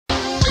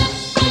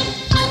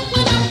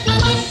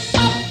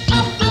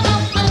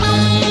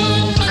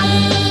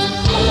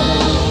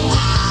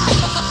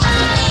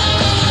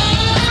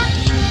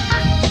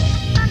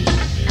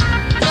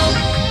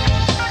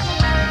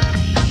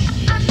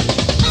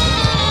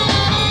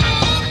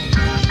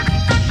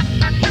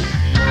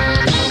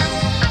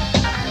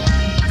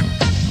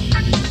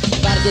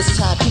This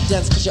time, keep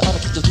dance, cause you ought to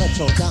keep the blood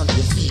flow down to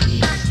your feet.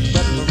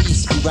 Let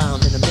Maurice be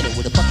round in a minute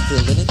with a bucket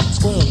filled in it.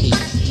 Squirrel meat.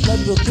 Blood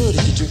real good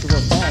if you drink it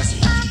real fast.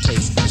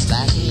 Aftertaste, just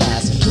last and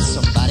last. And kiss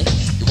somebody,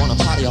 you wanna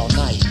party all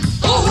night.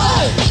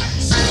 Alright!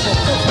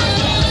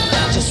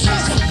 Just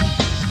sexy.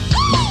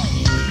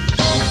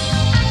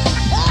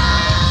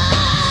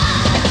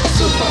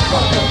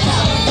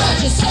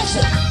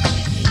 Superfunkycalifragisexy.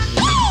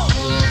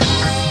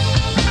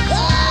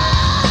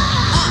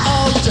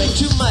 Uh-oh, you drank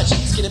too much.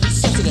 It's gonna be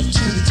sensitive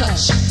to the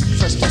touch.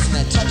 First person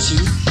that touch you,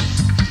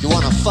 you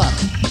wanna fuck.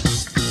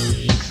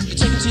 You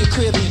take him to your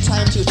crib and you tie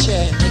him to a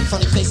chair and make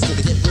funny faces till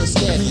they get real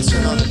scared. And you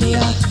turn on the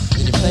neon,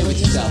 then you play with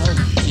yourself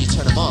till you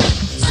turn them on.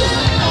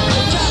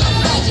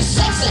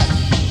 Superfunkycalifragisexy.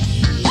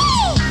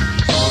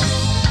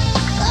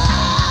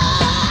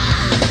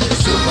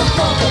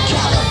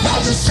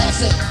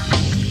 Superfunkycalifragisexy.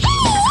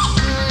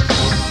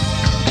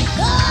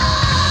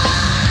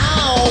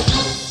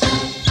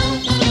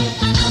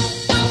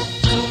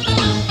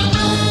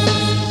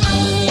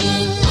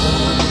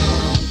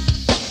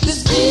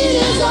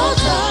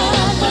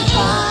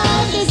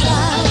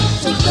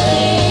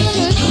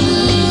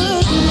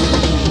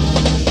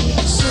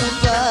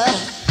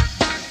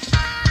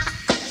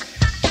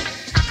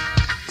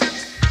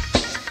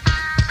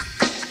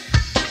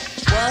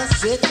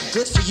 Was it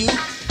good for you?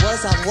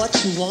 Was I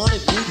what you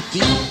wanted me to be?